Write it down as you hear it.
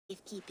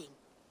Safekeeping.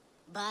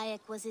 Bayek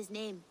was his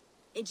name.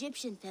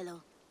 Egyptian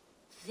fellow.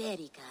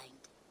 Very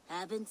kind.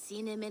 Haven't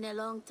seen him in a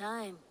long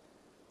time.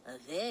 A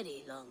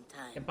very long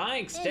time. Yeah,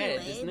 Bayek's dead,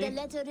 isn't he? The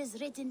letter is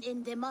written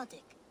in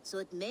Demotic, so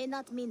it may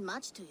not mean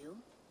much to you,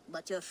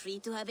 but you're free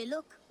to have a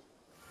look.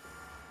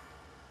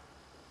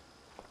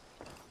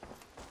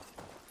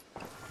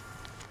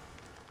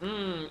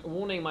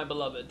 Warning, my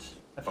beloved.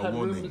 A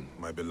warning,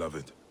 my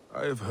beloved.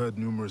 I have heard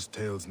numerous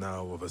tales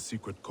now of a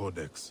secret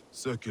codex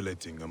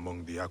circulating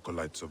among the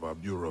acolytes of our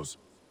bureaus,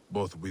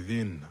 both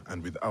within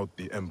and without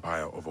the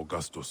Empire of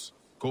Augustus,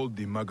 called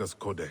the Magus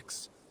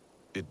Codex.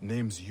 It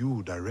names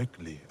you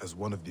directly as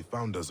one of the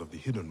founders of the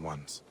Hidden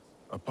Ones,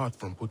 apart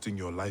from putting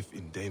your life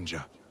in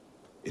danger.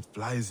 It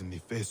flies in the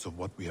face of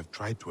what we have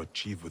tried to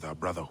achieve with our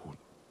brotherhood.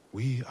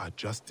 We are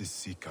justice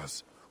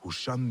seekers who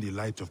shun the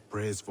light of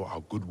praise for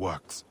our good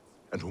works,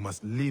 and who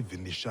must live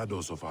in the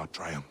shadows of our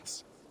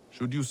triumphs.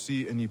 Should you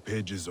see any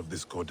pages of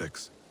this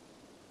codex,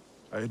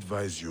 I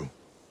advise you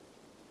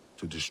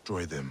to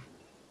destroy them.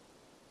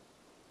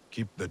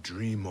 Keep the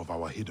dream of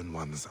our Hidden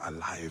Ones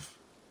alive.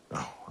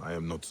 Now, I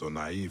am not so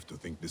naive to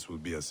think this will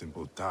be a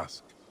simple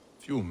task.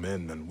 Few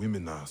men and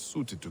women are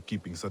suited to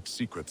keeping such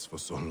secrets for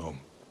so long.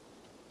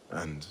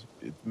 And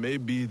it may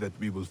be that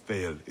we will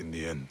fail in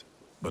the end,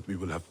 but we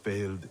will have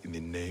failed in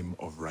the name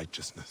of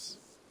righteousness.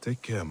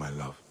 Take care, my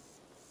love.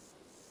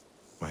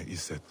 My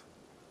Iset.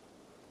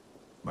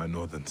 My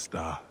northern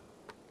star.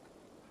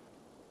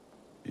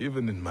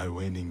 Even in my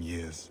waning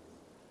years,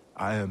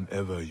 I am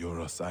ever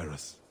your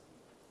Osiris.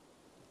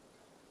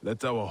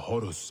 Let our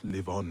Horus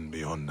live on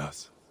beyond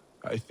us.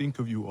 I think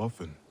of you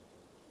often,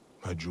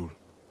 my jewel.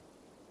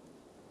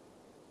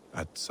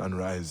 At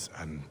sunrise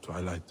and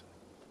twilight.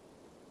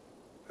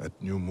 At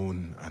new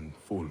moon and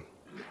full,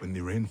 when the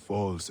rain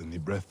falls and the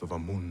breath of a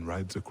moon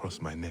rides across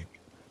my neck.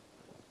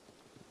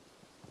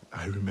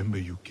 I remember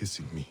you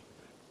kissing me.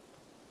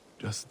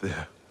 Just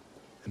there,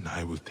 and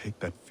I will take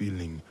that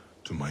feeling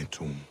to my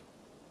tomb.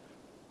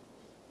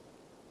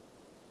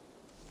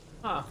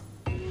 Huh.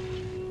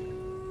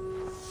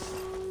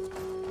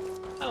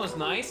 That was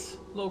nice.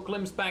 Little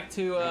glimpse back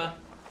to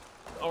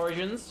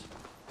Origins.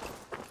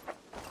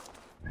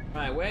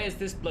 Right, where is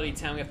this bloody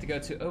town we have to go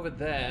to? Over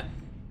there.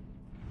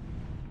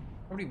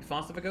 Probably be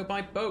faster if I go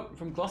by boat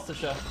from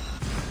Gloucestershire.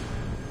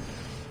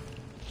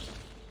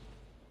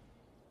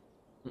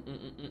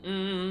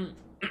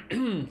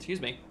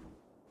 Excuse me.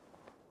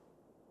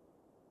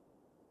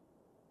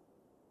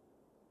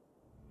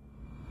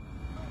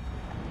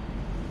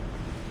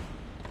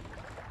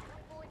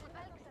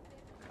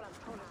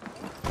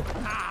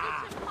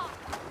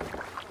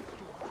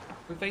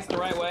 We face the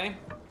right way.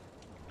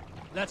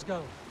 Let's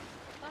go.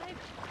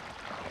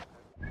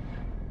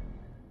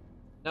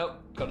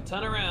 Nope, gotta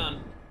turn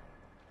around.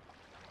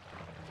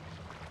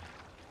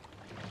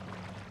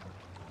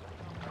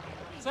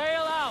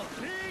 Sail out!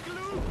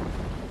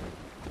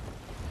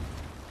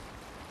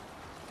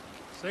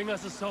 Sing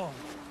us a song.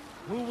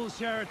 Who will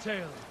share a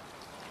tale?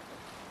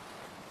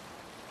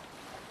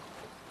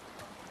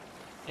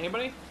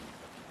 Anybody?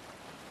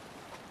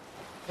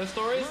 No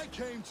stories? When I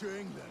came to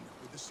England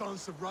with the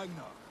Sons of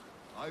Ragnar,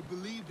 I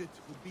believed it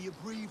would be a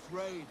brief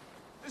raid,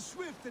 a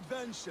swift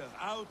adventure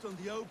out on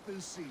the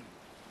open sea.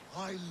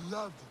 I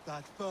loved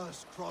that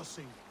first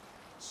crossing,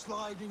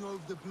 sliding over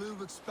the blue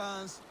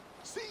expanse,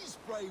 sea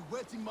spray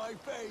wetting my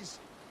face,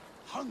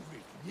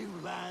 hungry for new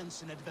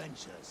lands and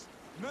adventures.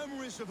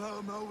 Memories of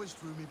home always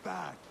drew me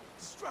back,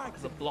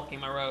 distracted. It's blocking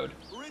my road.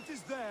 For it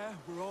is there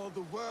where all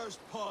the worst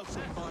parts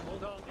of my...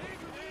 Hold on.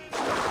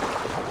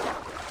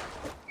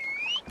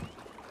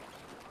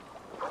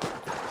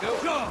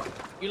 Go!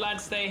 You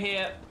lads stay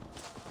here.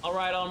 I'll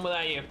ride on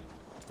without you.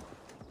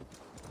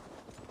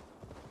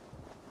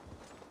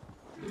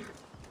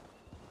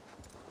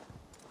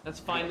 Let's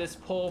find this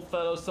poor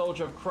fellow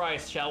soldier of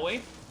Christ, shall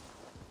we?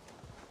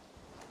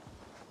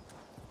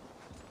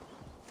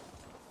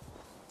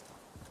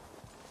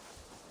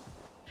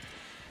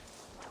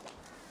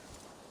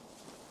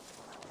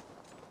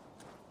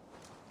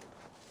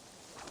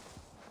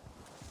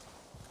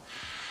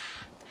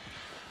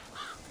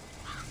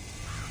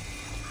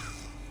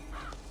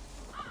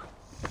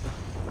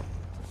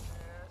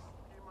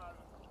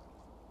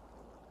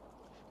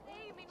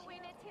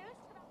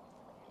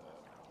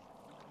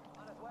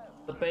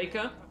 The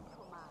baker?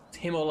 It's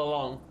him all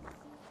along.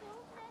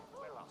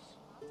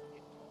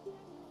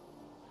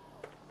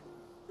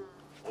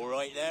 All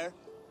right there?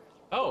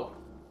 Oh.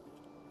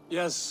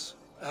 Yes,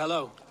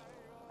 hello.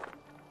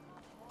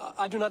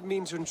 I do not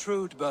mean to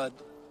intrude, but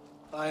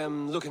I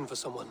am looking for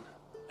someone.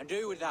 And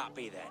who would that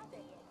be then?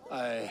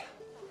 I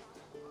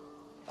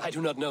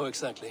do not know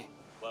exactly.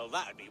 Well,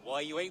 that'd be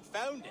why you ain't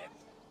found him.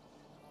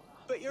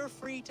 But you're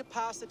free to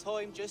pass the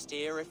time just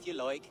here if you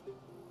like.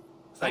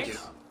 Thank you.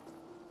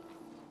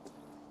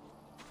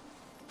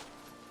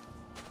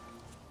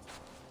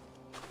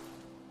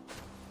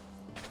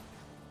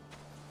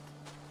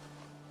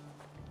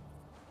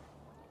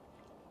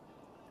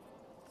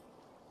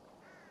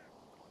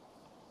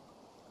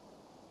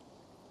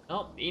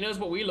 Oh, he knows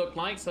what we look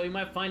like, so he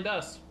might find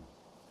us.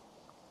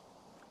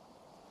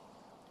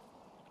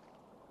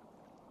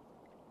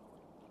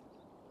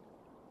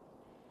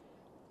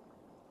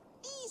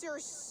 These are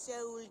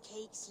soul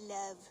cakes,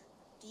 love.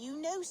 Do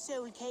you know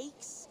soul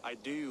cakes? I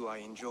do. I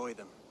enjoy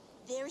them.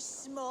 They're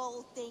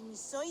small things,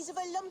 size of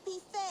a lumpy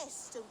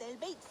fist, so they'll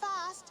bake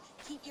fast.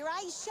 Keep your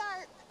eyes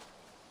sharp.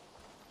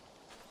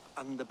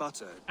 And the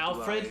butter,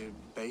 Alfred? do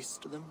I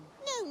baste them?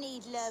 No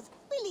need, love.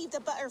 We leave the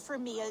butter for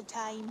meal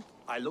time.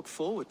 I look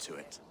forward to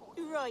it.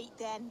 Right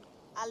then.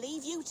 I'll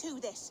leave you to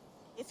this.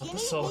 If you The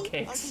need soul me,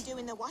 cakes. I'll be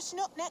doing the washing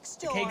up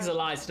next The door. cakes are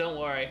lies, don't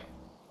worry.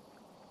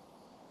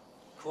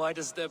 Quite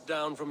a step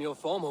down from your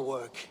former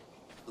work,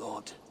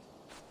 Lord.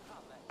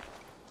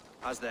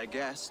 As their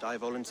guest, I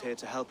volunteered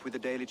to help with the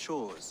daily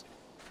chores.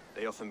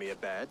 They offer me a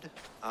bed,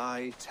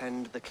 I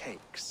tend the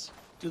cakes.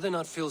 Do they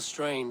not feel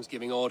strange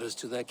giving orders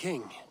to their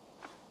king?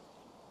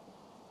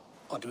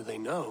 Or do they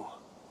know?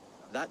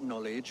 That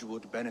knowledge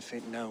would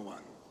benefit no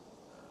one.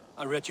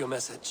 I read your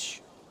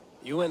message.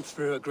 You went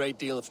through a great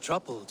deal of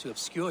trouble to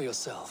obscure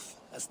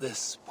yourself as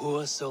this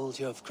poor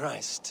soldier of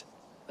Christ.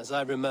 As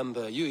I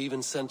remember, you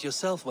even sent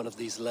yourself one of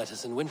these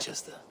letters in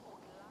Winchester.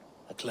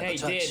 A clever Hey,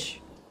 touch.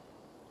 did.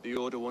 The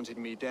order wanted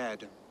me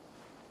dead.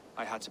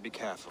 I had to be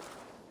careful.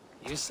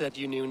 You said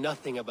you knew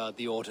nothing about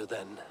the Order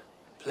then.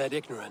 Pled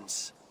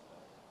ignorance.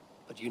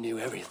 But you knew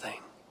everything.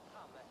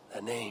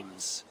 Their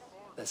names,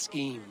 their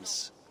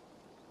schemes.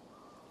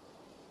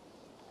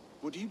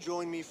 Would you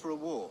join me for a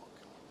walk?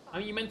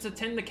 Are you meant to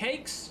tend the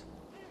cakes?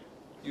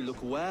 You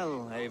look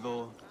well,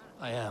 Eivor.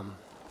 I am.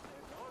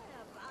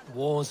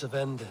 Wars have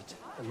ended,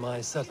 and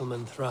my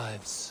settlement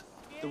thrives.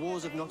 The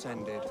wars have not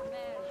ended.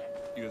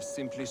 You have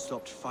simply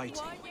stopped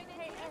fighting.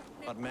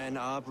 But men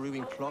are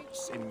brewing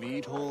plots in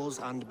mead halls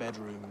and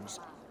bedrooms.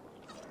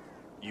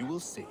 You will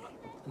see.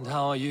 And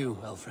how are you,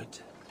 Alfred?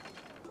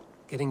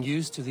 Getting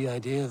used to the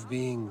idea of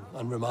being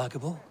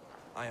unremarkable?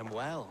 I am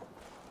well.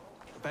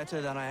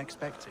 Better than I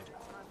expected.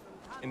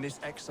 In this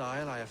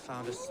exile, I have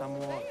found a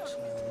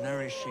somewhat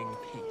nourishing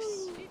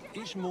peace.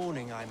 Each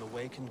morning, I am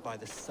awakened by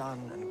the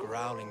sun and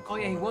growling Oh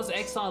yeah, he was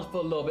exiled for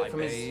a little bit I from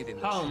bathe in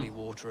his the chilly home.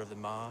 water of the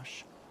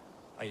marsh.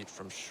 I eat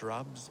from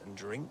shrubs and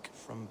drink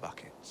from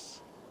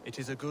buckets. It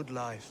is a good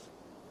life.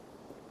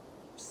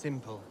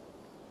 Simple.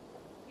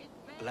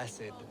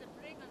 Blessed.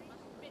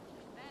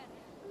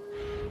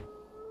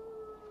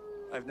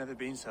 I've never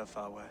been so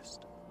far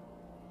west.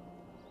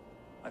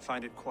 I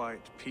find it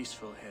quite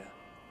peaceful here.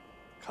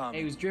 Calm.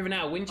 He was driven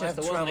out of I've Winchester,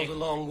 wasn't traveled he? a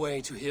long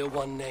way to hear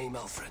one name,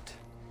 Alfred.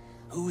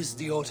 Who is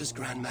the Order's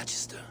Grand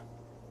Magister?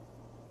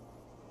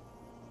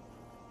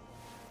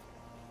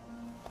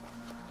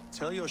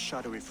 Tell your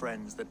shadowy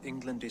friends that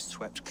England is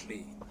swept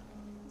clean.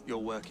 Your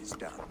work is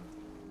done.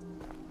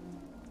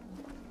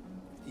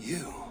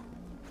 You?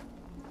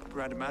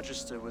 Grand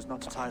Magister was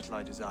not a title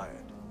I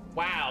desired.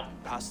 Wow.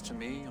 Passed to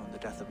me on the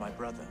death of my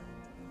brother.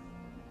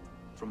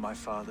 From my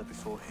father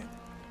before him.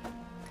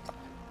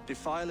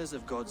 Defilers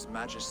of God's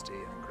majesty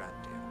and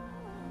grandeur.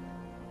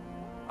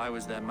 I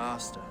was their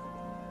master,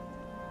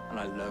 and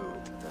I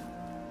loathed them.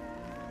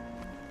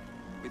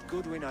 With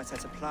Goodwin, I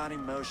set a plan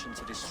in motion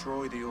to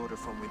destroy the Order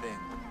from within.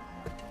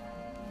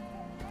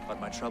 But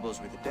my troubles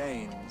with the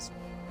Danes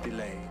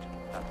delayed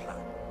that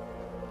plan.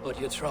 But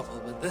your trouble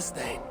with this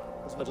Dane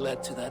was what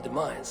led to their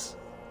demise.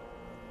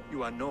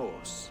 You are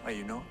Norse, are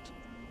you not?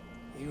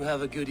 You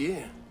have a good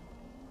ear.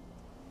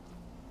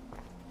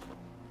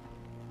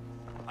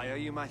 I owe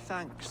you my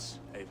thanks,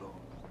 Eivor.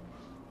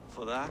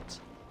 For that,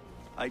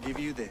 I give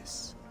you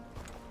this.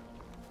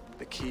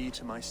 The key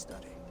to my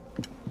study.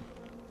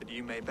 That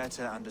you may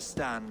better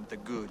understand the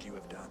good you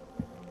have done.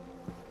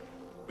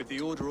 With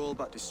the Order all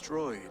but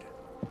destroyed,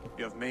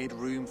 you have made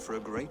room for a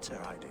greater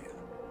idea.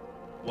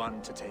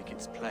 One to take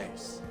its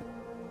place.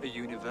 A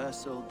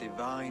universal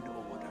divine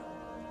order,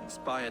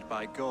 inspired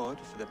by God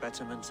for the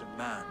betterment of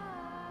man.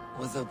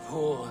 With a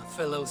poor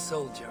fellow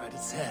soldier at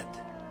its head.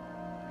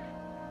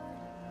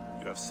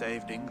 You have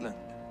saved England,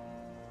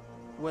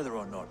 whether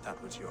or not that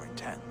was your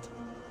intent.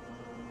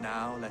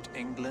 Now let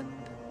England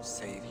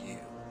save you.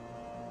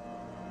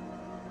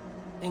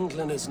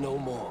 England is no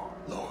more,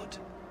 Lord.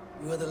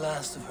 You are the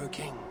last of her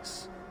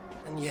kings,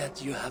 and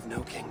yet you have no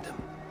kingdom.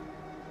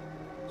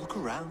 Look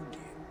around you.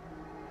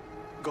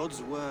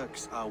 God's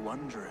works are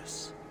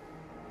wondrous.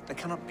 They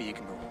cannot be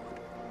ignored,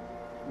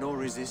 nor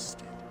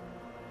resisted.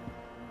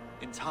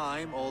 In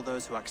time, all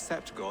those who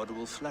accept God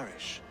will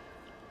flourish,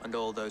 and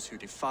all those who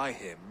defy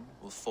him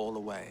will fall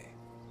away.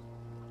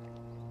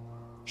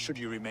 Should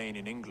you remain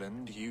in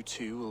England, you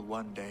too will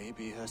one day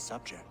be her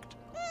subject.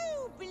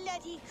 Oh,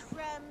 bloody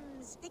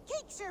crumbs! The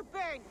cakes are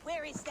burned.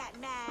 Where is that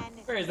man?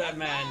 Where is that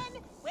man?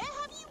 Where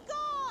have you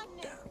gone?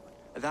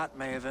 Damn. That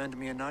may have earned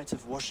me a night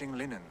of washing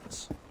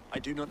linens. I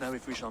do not know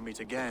if we shall meet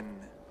again,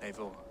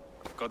 Eivor.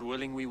 God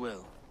willing, we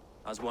will.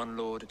 As one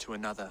lord to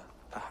another,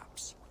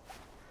 perhaps.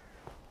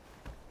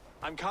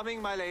 I'm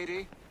coming, my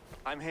lady.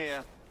 I'm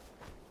here.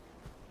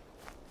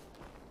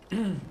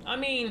 I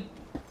mean,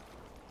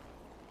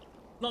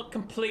 not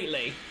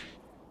completely.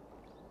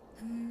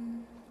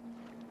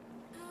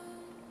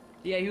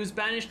 Yeah, he was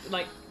banished,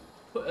 like,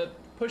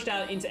 pushed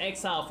out into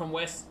exile from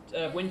West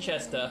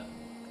Winchester,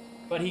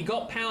 but he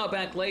got power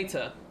back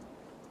later.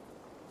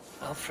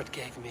 Alfred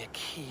gave me a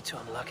key to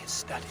unlock his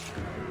study.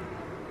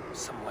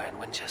 Somewhere in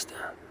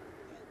Winchester.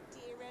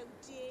 Oh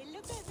dear,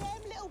 look at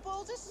them little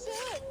balls of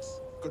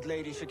soot. Good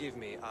lady, forgive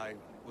me. I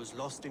was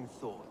lost in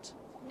thought.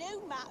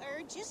 No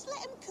matter, just let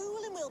him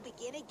cool and we'll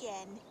begin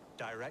again.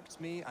 Direct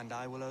me and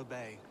I will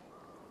obey.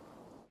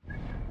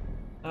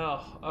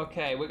 Oh,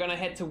 okay. We're gonna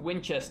head to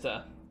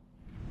Winchester.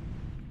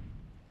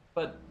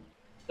 But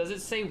does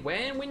it say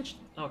where in Winchester?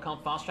 Oh, I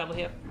can't fast travel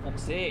here.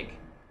 Fuck's sake.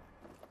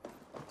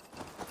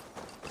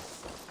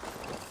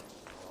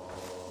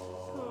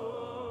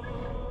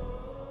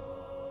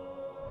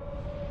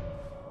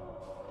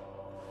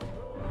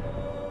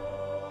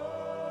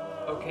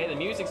 Okay, the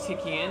music's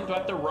kicking in. Do I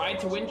have to ride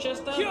to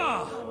Winchester?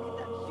 Yeah!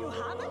 You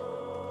haven't?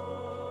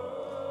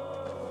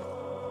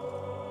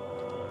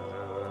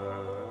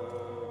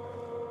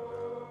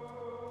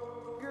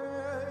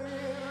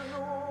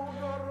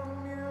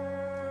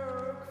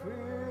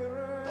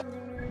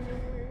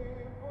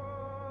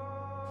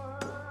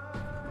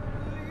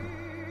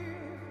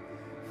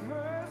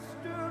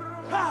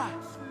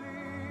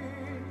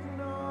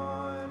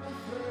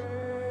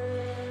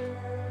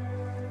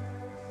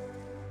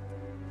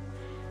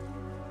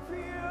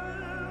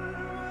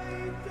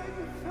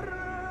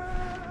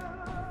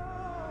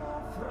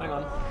 Hang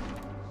on.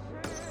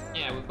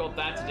 Yeah, we've got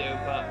that to do,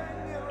 but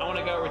I want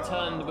to go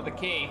return with the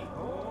key.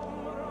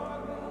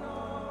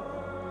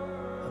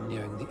 I'm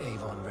nearing the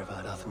Avon River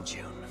at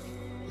Athenjune.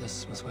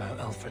 This was where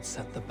Alfred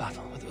said the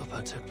battle with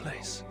Uppa took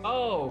place.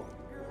 Oh,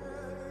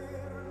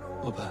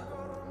 Uppa.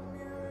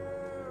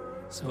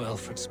 So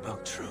Alfred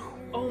spoke true.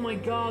 oh my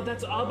God,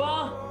 that's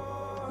Abba?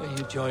 May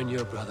you join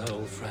your brother,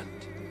 old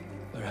friend,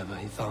 wherever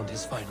he found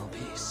his final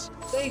peace.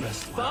 They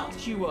Rest well,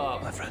 fucked you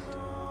up. my friend.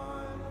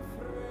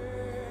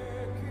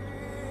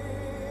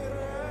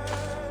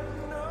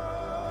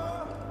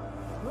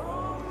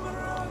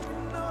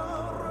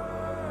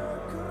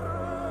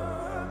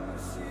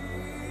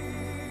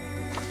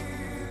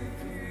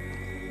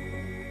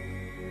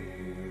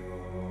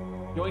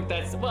 Yoink,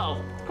 that's,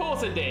 well, of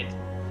course it did.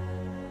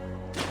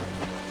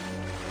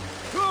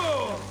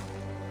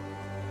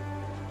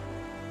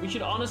 We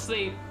should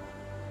honestly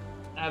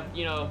have,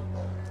 you know,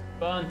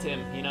 burnt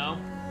him, you know?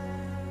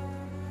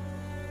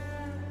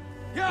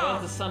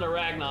 There's the son of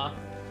Ragnar.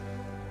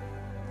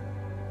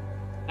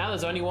 Now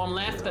there's only one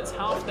left, that's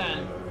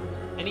Halfdan.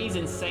 And he's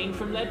insane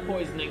from lead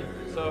poisoning,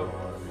 so...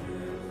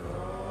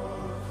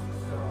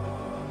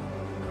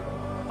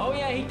 Oh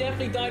yeah, he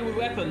definitely died with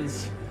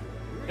weapons.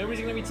 Nobody's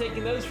gonna be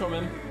taking those from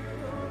him.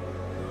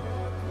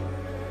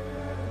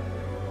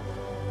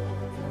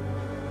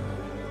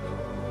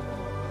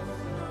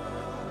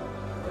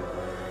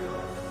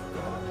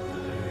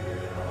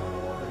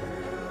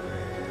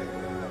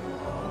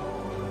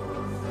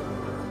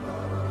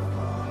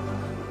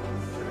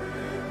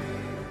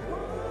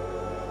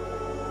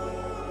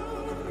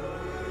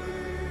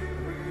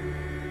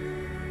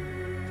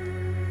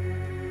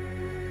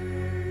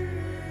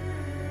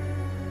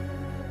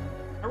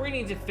 I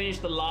really need to finish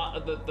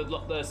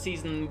the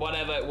season,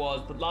 whatever it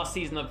was, the last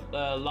season of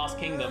Last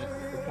Kingdom,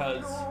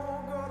 because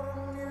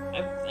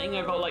I think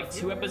I got like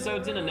 2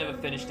 episodes in and never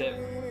finished it.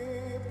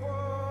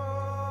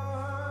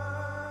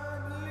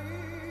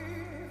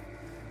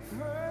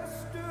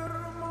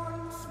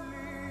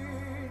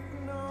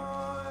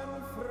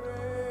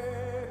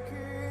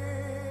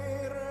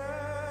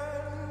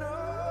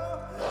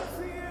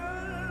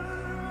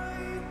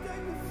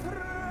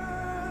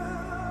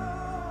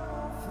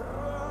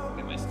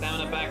 Get my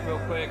stamina back real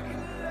quick.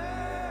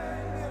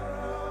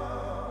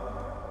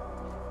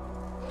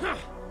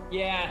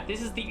 Yeah,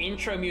 this is the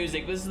intro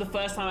music. This is the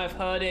first time I've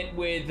heard it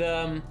with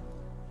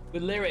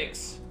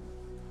lyrics.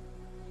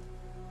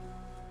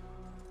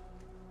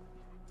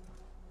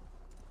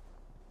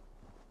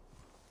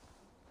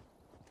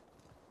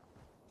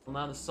 Well,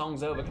 now the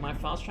song's over. Can I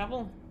fast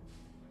travel?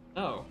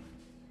 No.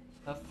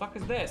 The fuck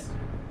is this?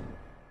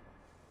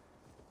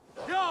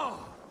 Yeah!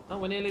 Oh,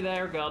 we're nearly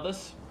there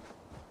regardless.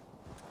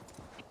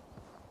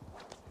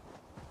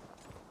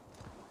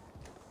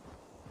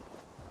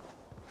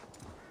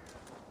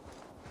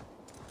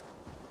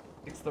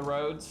 Fix the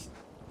roads.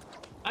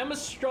 I'm a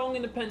strong,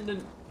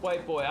 independent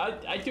white boy.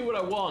 I do what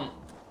I want,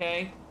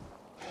 okay?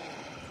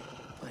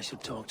 I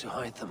should talk to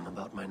Hytham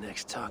about my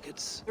next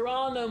targets. There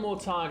are no more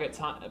targets,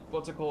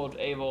 what's it called,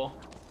 Eivor?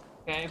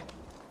 Okay?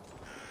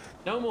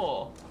 No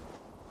more.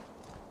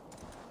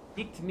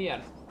 Nicht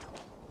mehr.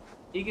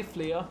 Ikke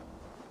flere.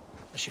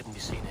 I shouldn't be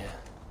seen here.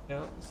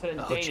 No, said in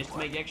I'll Danish you to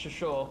make extra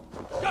sure.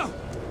 Go!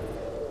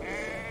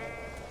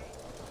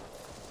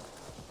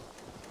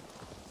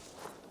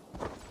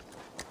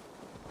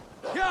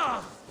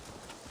 Yeah!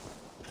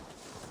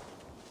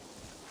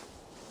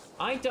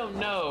 I don't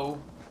know.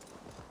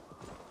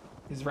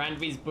 Is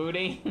Randvi's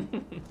booty?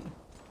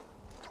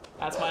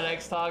 That's my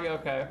next target,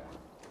 okay.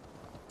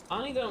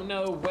 I don't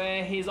know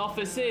where his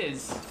office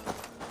is.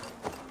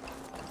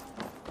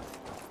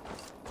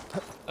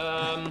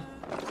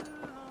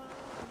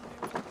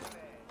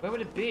 Where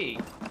would it be?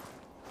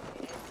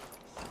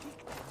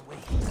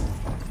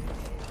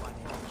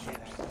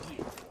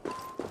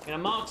 And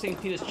I'm marked St.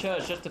 Peter's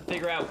Church just to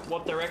figure out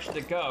what direction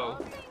to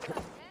go.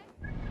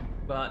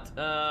 But,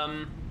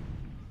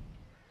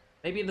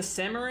 maybe the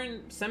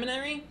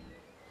seminary?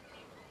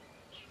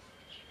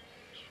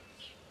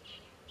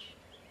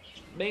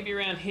 Maybe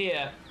around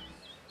here.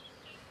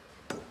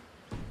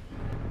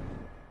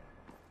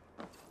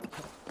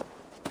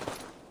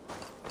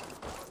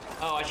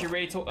 Oh, I should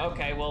really talk.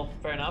 Okay, well,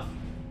 fair enough.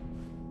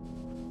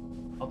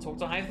 I'll talk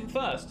to Hythen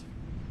first.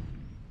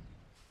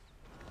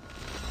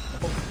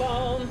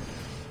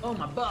 Oh,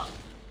 my butt.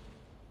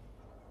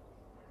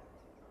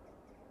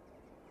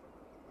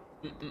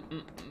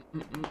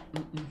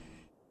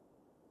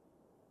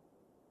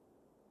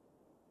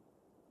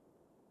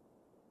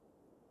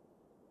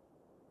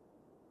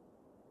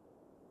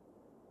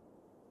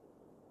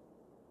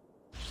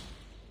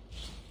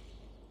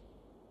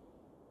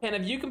 Ken,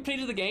 have you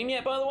completed the game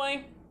yet, by the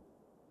way?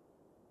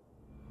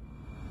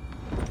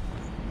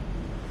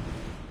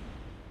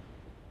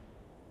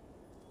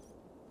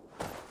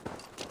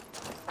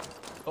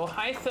 Oh,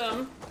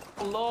 Hytham.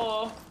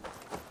 Hello.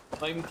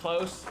 Not even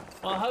close.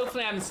 Well,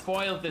 hopefully I haven't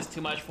spoiled this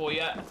too much for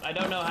you. I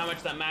don't know how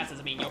much that matters.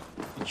 I mean, you're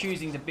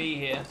choosing to be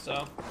here,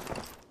 so...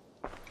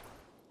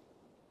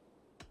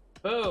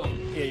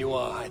 Boom. Here you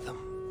are, Hytham.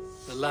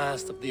 The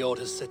last of the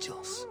Order's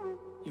sigils.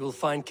 You will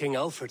find King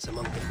Alfred's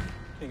among them.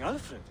 King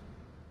Alfred?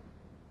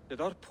 Did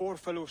our poor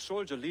fellow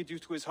soldier lead you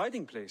to his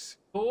hiding place?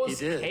 He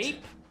did.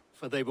 Cape?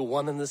 For they were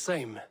one and the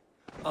same.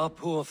 Our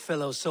poor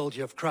fellow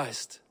soldier of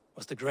Christ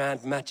was the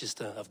Grand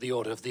Magister of the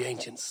Order of the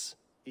Ancients.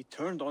 He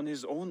turned on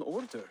his own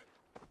order.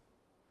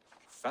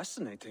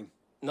 Fascinating.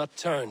 Not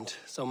turned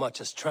so much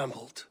as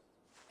trampled.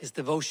 His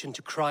devotion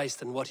to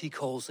Christ and what he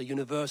calls a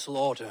universal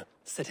order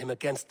set him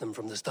against them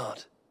from the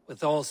start.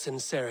 With all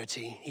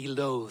sincerity, he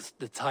loathed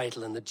the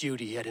title and the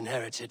duty he had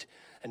inherited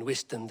and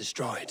wished them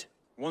destroyed.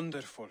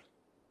 Wonderful.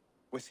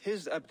 With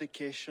his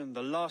abdication,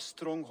 the last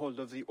stronghold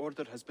of the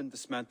Order has been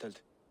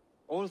dismantled.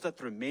 All that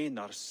remain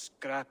are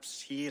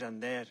scraps here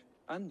and there.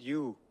 And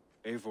you,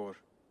 Eivor.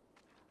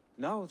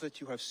 Now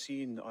that you have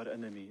seen our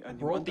enemy and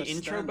you brought the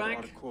intro understand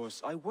back? our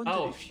cause, I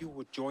wonder if you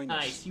would join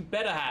us. Nice, you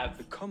better have.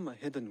 Become a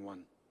hidden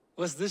one.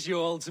 Was this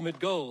your ultimate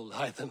goal,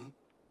 Hytham?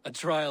 A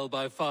trial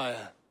by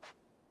fire?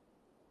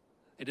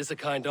 It is a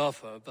kind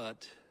offer,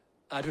 but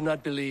I do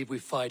not believe we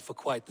fight for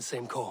quite the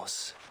same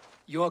cause.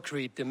 Your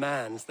creed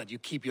demands that you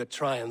keep your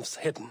triumphs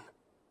hidden.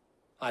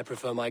 I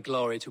prefer my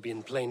glory to be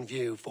in plain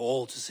view for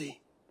all to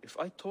see. If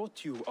I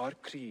taught you our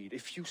creed,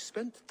 if you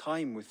spent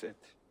time with it,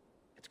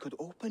 it could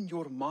open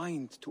your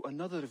mind to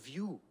another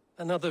view.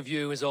 Another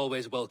view is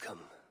always welcome.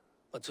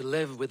 But to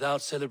live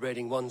without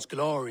celebrating one's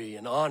glory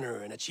and honor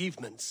and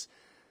achievements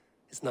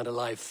is not a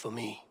life for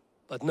me.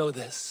 But know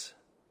this,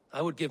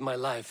 I would give my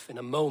life in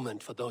a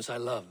moment for those I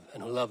love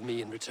and who love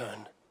me in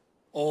return.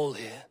 All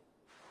here,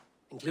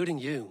 including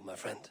you, my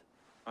friend.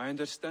 I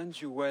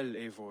understand you well,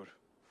 Eivor.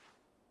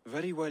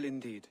 Very well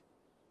indeed.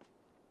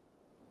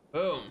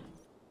 Boom.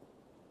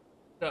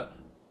 So,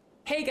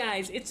 hey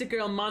guys, it's your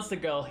girl Monster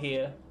Girl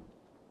here.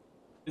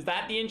 Is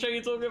that the intro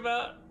you're talking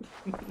about?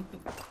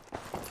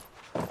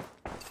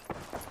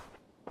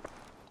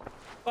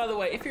 By the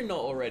way, if you're not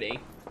already,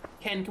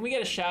 Ken, can we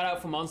get a shout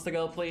out for Monster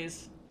Girl,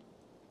 please?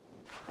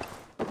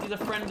 She's a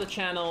friend of the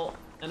channel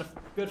and a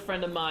good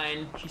friend of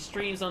mine. She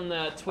streams on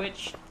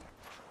Twitch.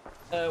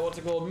 What's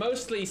it called?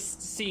 Mostly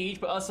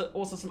Siege, but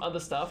also some other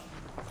stuff.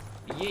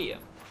 Yeah.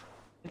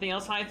 Anything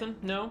else, Hythen?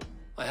 No?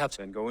 I have to.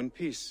 Then go in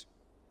peace.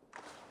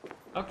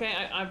 Okay,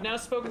 I've now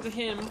spoken to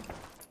him.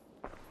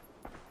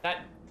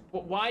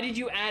 Why did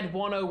you add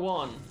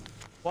 101?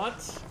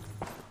 What?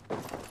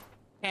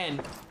 Ken,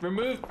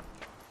 remove...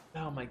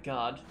 Oh my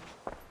god.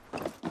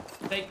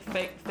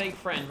 Fake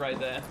friend right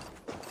there.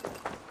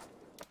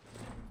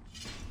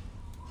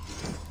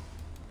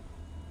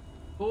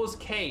 Thor's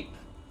cape.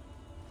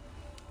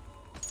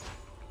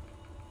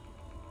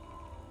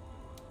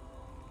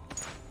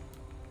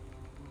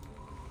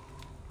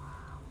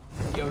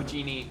 Yo,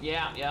 Genie.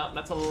 Yeah,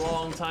 that's a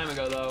long time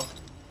ago, though.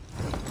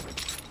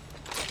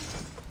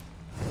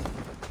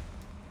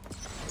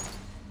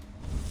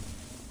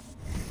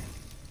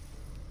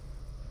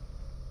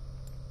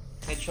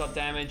 Headshot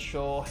damage,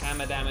 sure.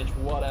 Hammer damage,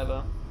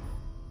 whatever.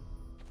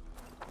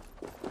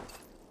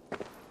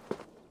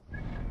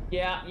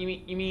 Yeah,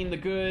 you mean the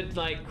good,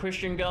 like,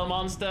 Christian girl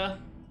monster?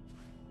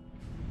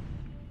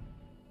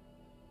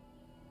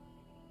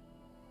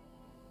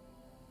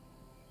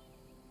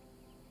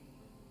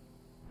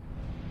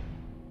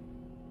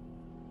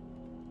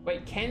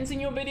 Wait, Ken's in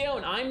your video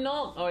and I'm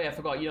not? Oh yeah, I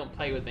forgot, you don't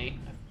play with me.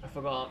 I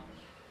forgot.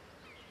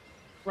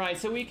 Right,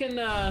 so we can,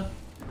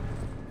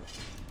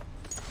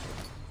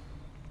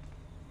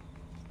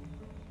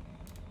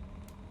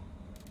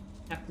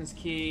 Captain's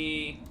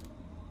Key.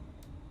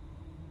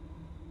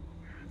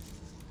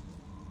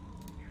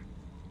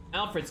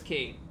 Alfred's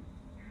Key.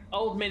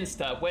 Old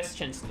Minster,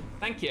 Westchester.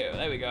 Thank you,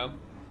 there we go.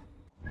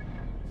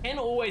 Ken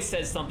always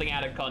says something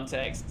out of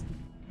context.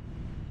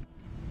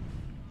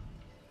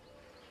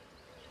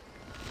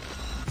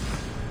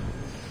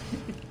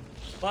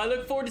 Well, I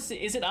look forward to see.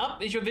 Is it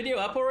up? Is your video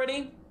up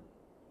already?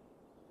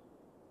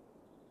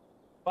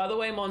 By the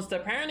way, Monster,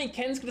 apparently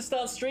Ken's gonna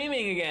start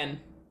streaming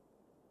again.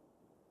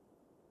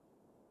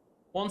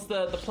 Once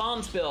the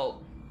plant's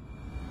built.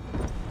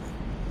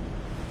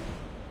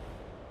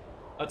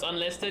 Oh, it's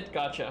unlisted?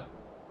 Gotcha.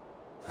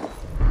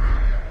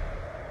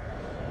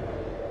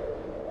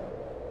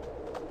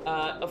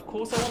 Of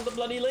course I want the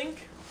bloody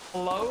link.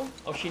 Hello?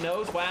 Oh, she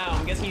knows? Wow,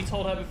 I'm guessing you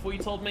told her before you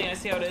told me. I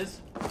see how it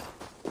is.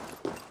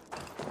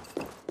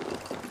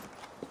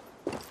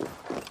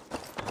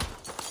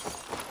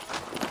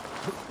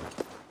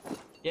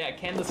 Yeah,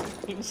 Ken, the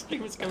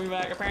streamer's coming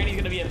back. Apparently he's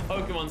gonna be a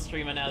Pokemon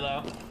streamer now,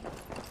 though.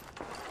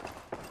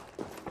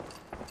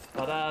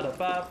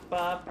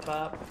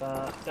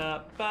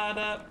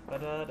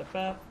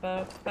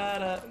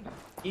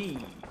 E.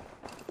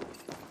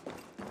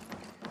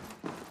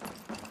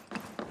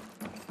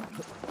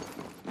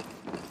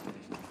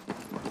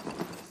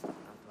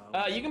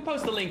 You can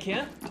post the link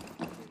here.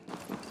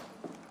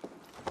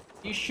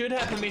 You should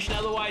have permission,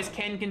 otherwise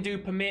Ken can do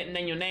permit and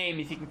then your name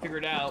if you can figure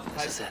it out.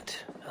 This is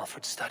it,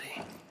 Alfred's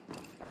study.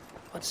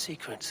 What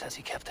secrets has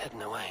he kept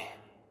hidden away?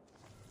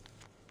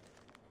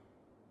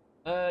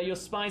 Your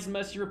spies and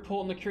mercy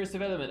report on the curious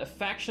development. A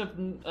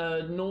faction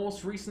of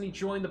Norse recently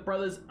joined the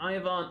brothers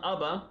Ivar and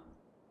Ubba.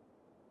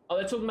 Oh,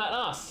 they're talking about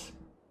us.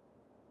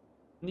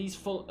 These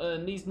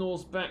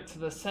Norse back to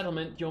the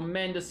settlement, your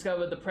men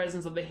discovered the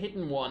presence of the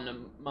hidden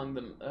one among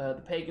them.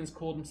 The pagans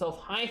called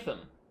himself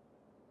Hytham.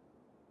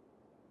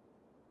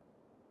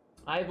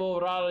 Ivor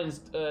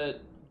Rarins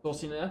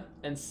Dossina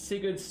and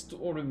Sigurd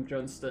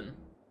Stormjonsson.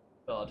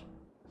 God.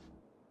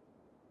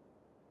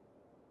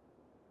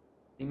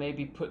 They may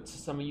be put to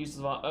some uses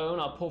of our own.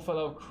 Our poor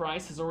fellow of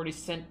Christ has already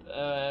sent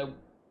word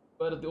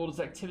of the Order's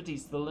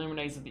activities to the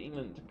luminaries of the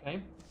England,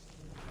 okay?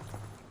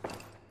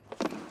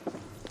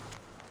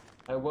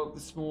 I woke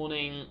this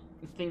morning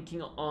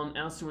thinking on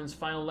Alcuin's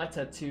final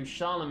letter to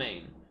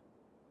Charlemagne.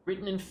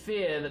 Written in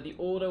fear that the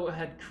Order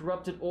had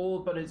corrupted all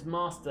but his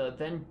master,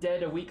 then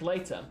dead a week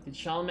later. Did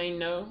Charlemagne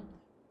know?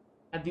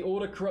 Had the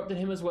Order corrupted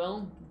him as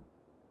well?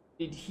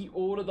 Did he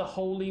order the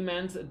holy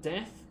man's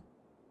death?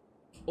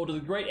 Or did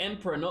the great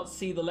emperor not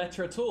see the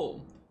letter at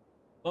all?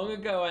 Long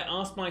ago I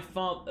asked my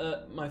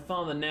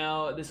father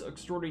now this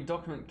extraordinary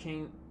document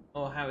came,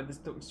 or how this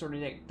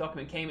extraordinary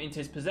document came into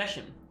his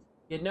possession.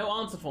 He had no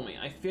answer for me.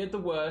 I feared the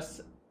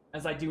worst,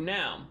 as I do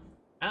now.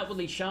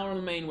 Outwardly,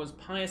 Charlemagne was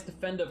pious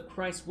defender of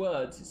Christ's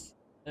words.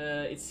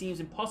 It seems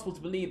impossible to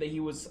believe that he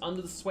was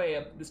under the sway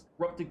of this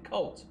corrupted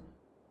cult.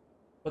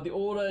 But the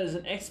Order is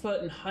an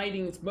expert in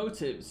hiding its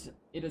motives.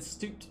 It has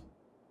stooped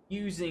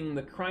using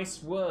the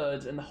Christ's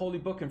words and the Holy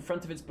Book in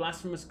front of its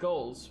blasphemous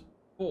goals.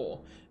 And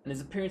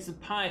his appearance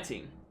of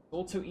piety. It's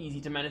all too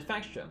easy to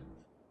manufacture.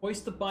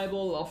 Hoist the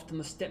Bible aloft on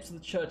the steps of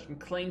the church and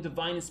claim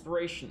divine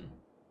inspiration.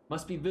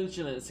 Must be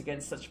vigilant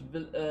against such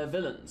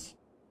villains.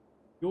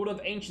 The Order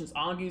of Ancients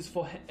argues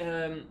for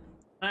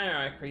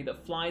hierarchy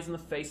that flies in the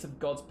face of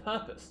God's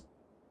purpose.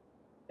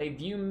 They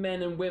view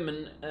men and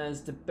women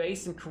as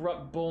debased and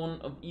corrupt,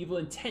 born of evil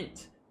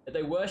intent, that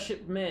they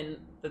worship men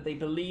that they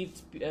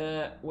believed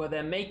were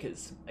their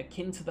makers,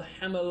 akin to the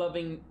hammer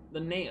loving the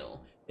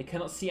nail. They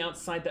cannot see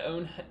outside their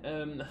own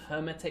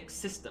hermetic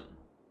system.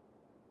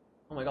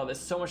 Oh my god, there's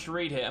so much to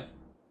read here.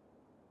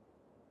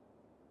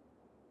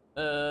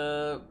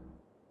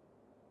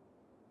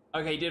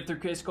 Okay, you did it through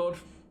Discord.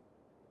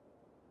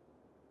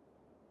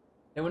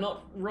 They were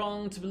not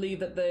wrong to believe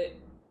that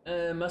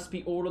there must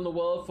be order in the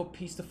world for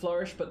peace to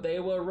flourish, but they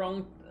were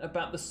wrong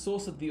about the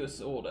source of this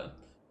order.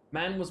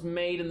 Man was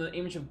made in the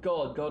image of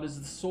God. God is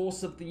the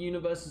source of the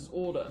universe's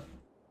order.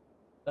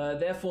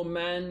 Therefore,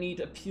 man need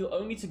appeal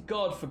only to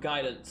God for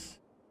guidance.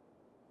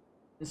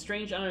 In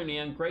strange irony,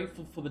 I'm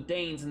grateful for the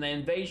Danes and their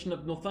invasion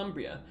of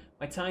Northumbria.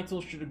 My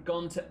title should have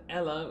gone to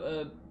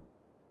Ella,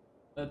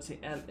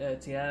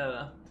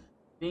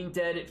 Being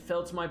dead, it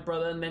fell to my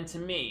brother and then to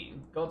me.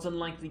 God's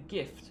unlikely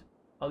gift.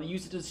 I'll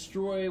use it to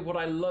destroy what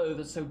I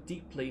loathe so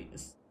deeply,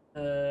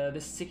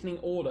 this sickening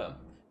order.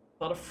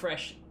 Start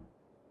afresh.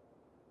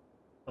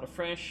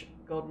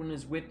 Godwin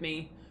is with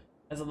me,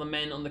 as are the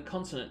men on the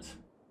continent.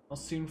 I'll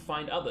soon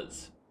find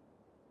others.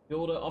 The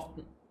Order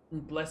often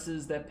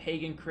blesses their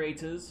pagan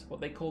creators,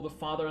 what they call the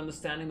Father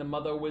Understanding, the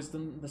Mother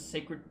Wisdom, the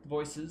Sacred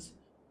Voices.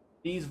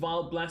 These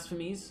vile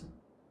blasphemies.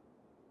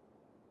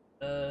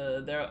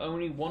 There are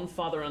only one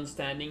Father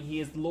Understanding.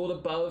 He is the Lord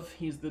above.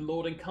 He is the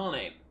Lord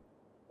incarnate.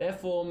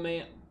 Therefore,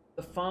 may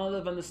the Father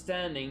of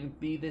Understanding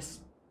be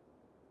this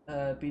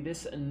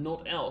and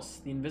naught else,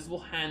 the invisible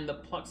hand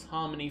that plucks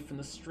harmony from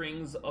the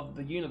strings of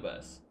the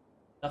universe.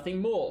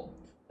 Nothing more.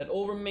 That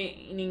all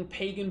remaining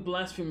pagan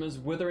blasphemers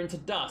wither into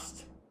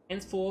dust.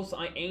 Henceforth,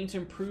 I aim to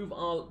improve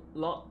our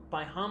lot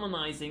by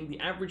harmonizing the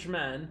average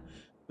man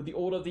with the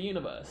order of the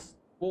universe.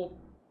 Walk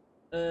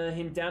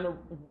him down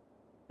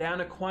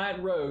a quiet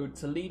road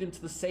to lead him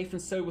to the safe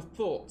and sober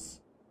thoughts,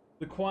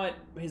 to quiet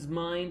his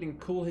mind and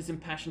cool his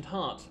impassioned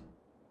heart.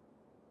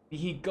 Be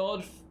he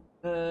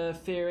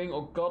God-fearing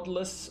or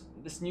godless,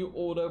 this new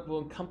order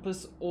will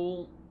encompass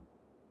all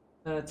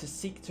to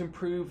seek to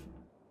improve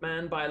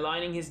man by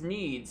aligning his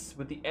needs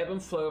with the ebb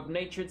and flow of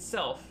nature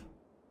itself.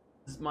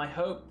 This is my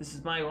hope. This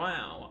is my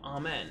wow.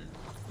 Amen.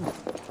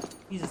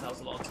 Jesus, that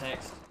was a lot of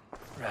text.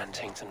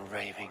 Rantings and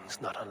ravings,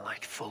 not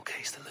unlike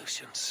full-case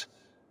illusions.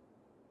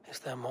 Is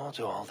there more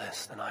to all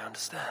this than I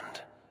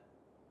understand?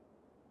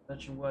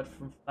 Searching word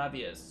from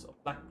Flavius, or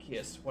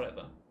Flacius,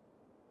 whatever.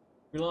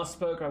 We last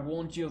spoke, I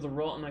warned you of the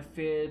rot, and I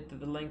feared that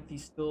the lengthy,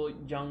 still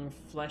young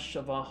flesh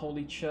of our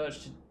holy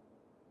church.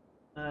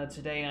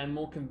 Today I am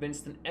more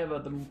convinced than ever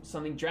that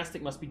something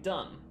drastic must be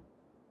done.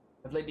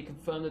 I've lately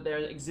confirmed that there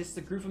exists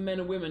a group of men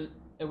and women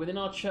within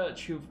our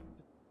church who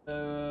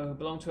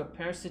belong to a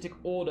parasitic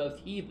order of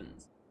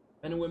heathens.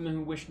 Men and women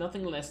who wish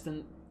nothing less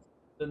than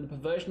the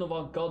perversion of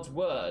our God's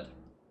word.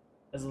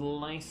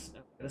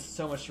 There's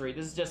so much to read.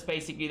 This is just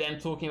basically them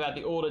talking about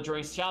the order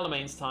during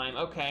Charlemagne's time.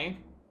 Okay.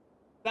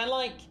 Is that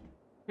like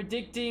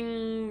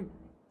predicting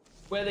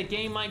where the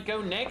game might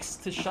go next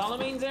to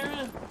Charlemagne's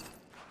era?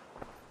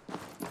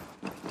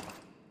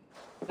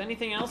 Is there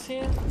anything else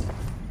here?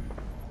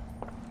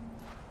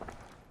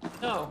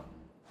 No.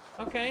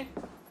 Okay.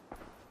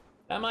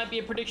 That might be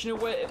a prediction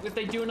of where, if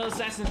they do another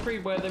Assassin's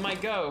Creed, where they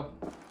might go.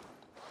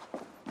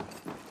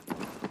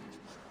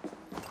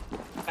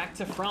 Back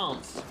to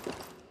France.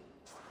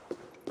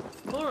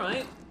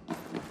 Alright.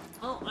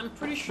 Well, I'm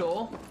pretty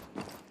sure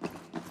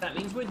that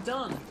means we're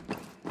done.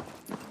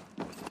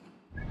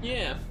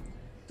 Yeah.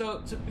 So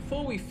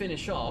before we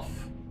finish off,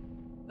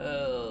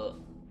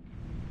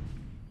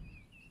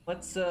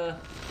 let's end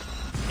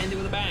it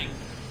with a bang.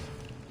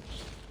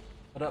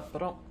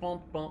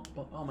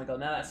 Oh my god,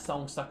 now that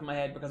song's stuck in my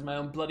head because of my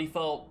own bloody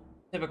fault.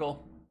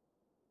 Typical.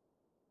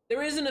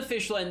 There is an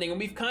official ending, and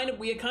we kind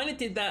of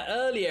did that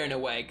earlier in a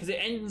way, because it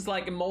ends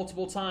like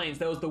multiple times.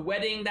 There was the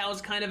wedding, that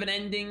was kind of an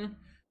ending.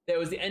 There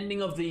was the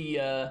ending of the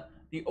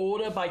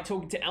order by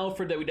talking to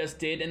Alfred that we just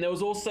did, and there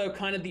was also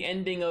kind of the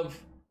ending of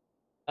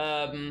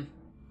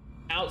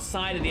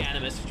outside of the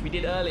Animus, which we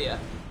did earlier,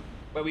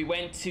 where we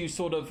went to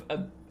sort of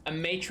a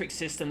matrix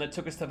system that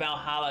took us to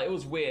Valhalla. It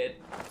was weird.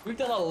 We've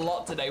done a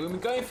lot today. We've been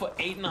going for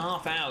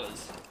 8.5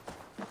 hours.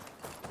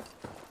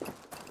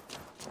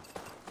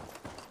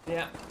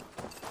 Yeah.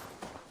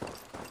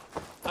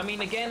 I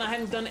mean, again, I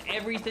haven't done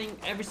every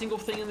single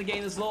thing in the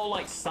game. There's a lot of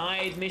like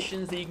side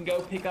missions that you can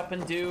go pick up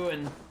and do,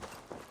 and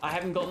I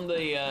haven't gotten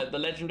the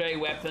legendary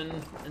weapon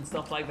and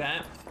stuff like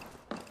that.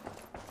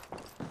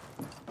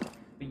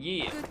 But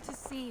yeah. Good to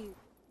see you.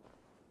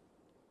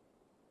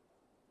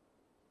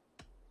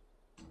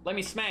 Let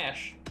me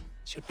smash.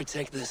 Should we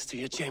take this to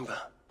your chamber?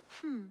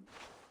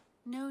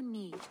 No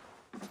need.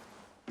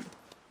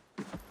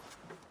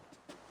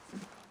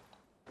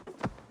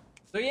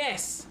 So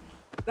yes,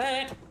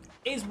 that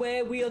is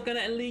where we are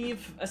gonna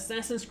leave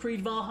Assassin's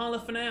Creed Valhalla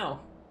for now.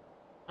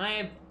 I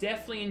have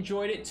definitely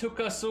enjoyed it. Took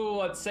us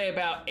all, I'd say,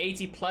 about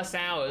 80 plus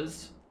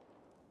hours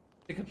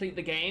to complete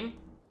the game.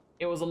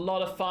 It was a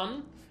lot of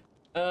fun.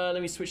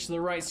 Let me switch to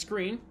the right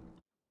screen.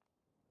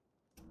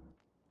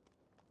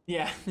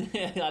 Yeah,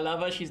 I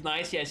love her. She's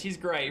nice. Yeah, she's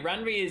great.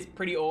 Randvi is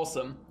pretty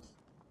awesome.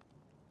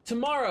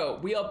 Tomorrow,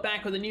 we are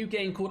back with a new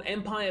game called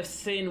Empire of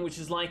Sin, which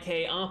is like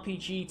a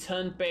RPG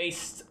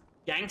turn-based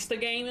gangster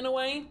game in a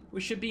way,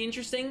 which should be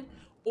interesting.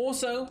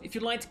 Also, if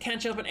you'd like to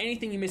catch up on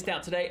anything you missed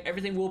out today,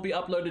 everything will be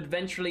uploaded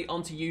eventually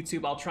onto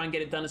YouTube. I'll try and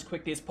get it done as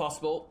quickly as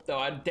possible, though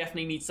I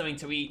definitely need something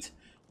to eat.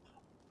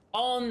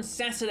 On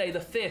Saturday the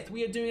 5th,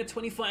 we are doing a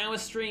 24-hour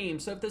stream,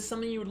 so if there's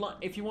something you would like,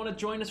 if you want to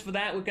join us for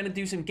that, we're going to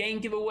do some game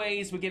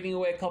giveaways. We're giving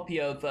away a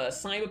copy of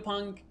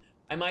Cyberpunk.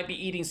 I might be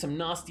eating some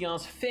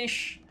nasty-ass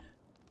fish.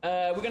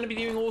 We're going to be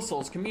doing all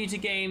sorts, community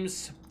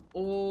games,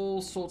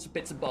 all sorts of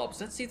bits and bobs.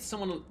 Let's see if there's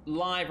someone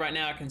live right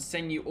now I can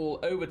send you all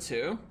over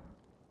to.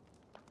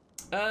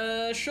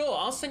 Sure,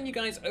 I'll send you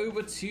guys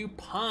over to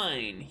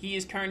Pine. He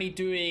is currently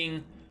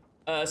doing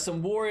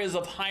some Warriors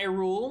of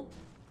Hyrule,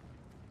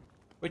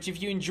 which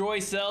if you enjoy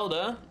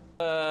Zelda,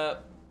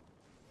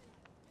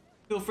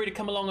 feel free to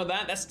come along with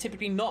that. That's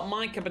typically not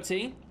my cup of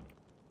tea,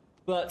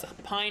 but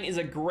Pine is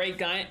a great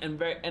guy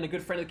and a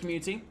good friend of the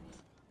community.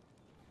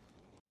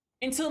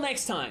 Until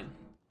next time,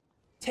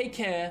 take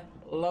care,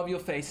 love your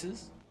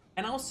faces,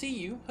 and I'll see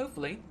you,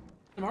 hopefully,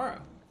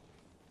 tomorrow.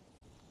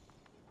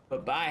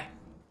 Bye-bye.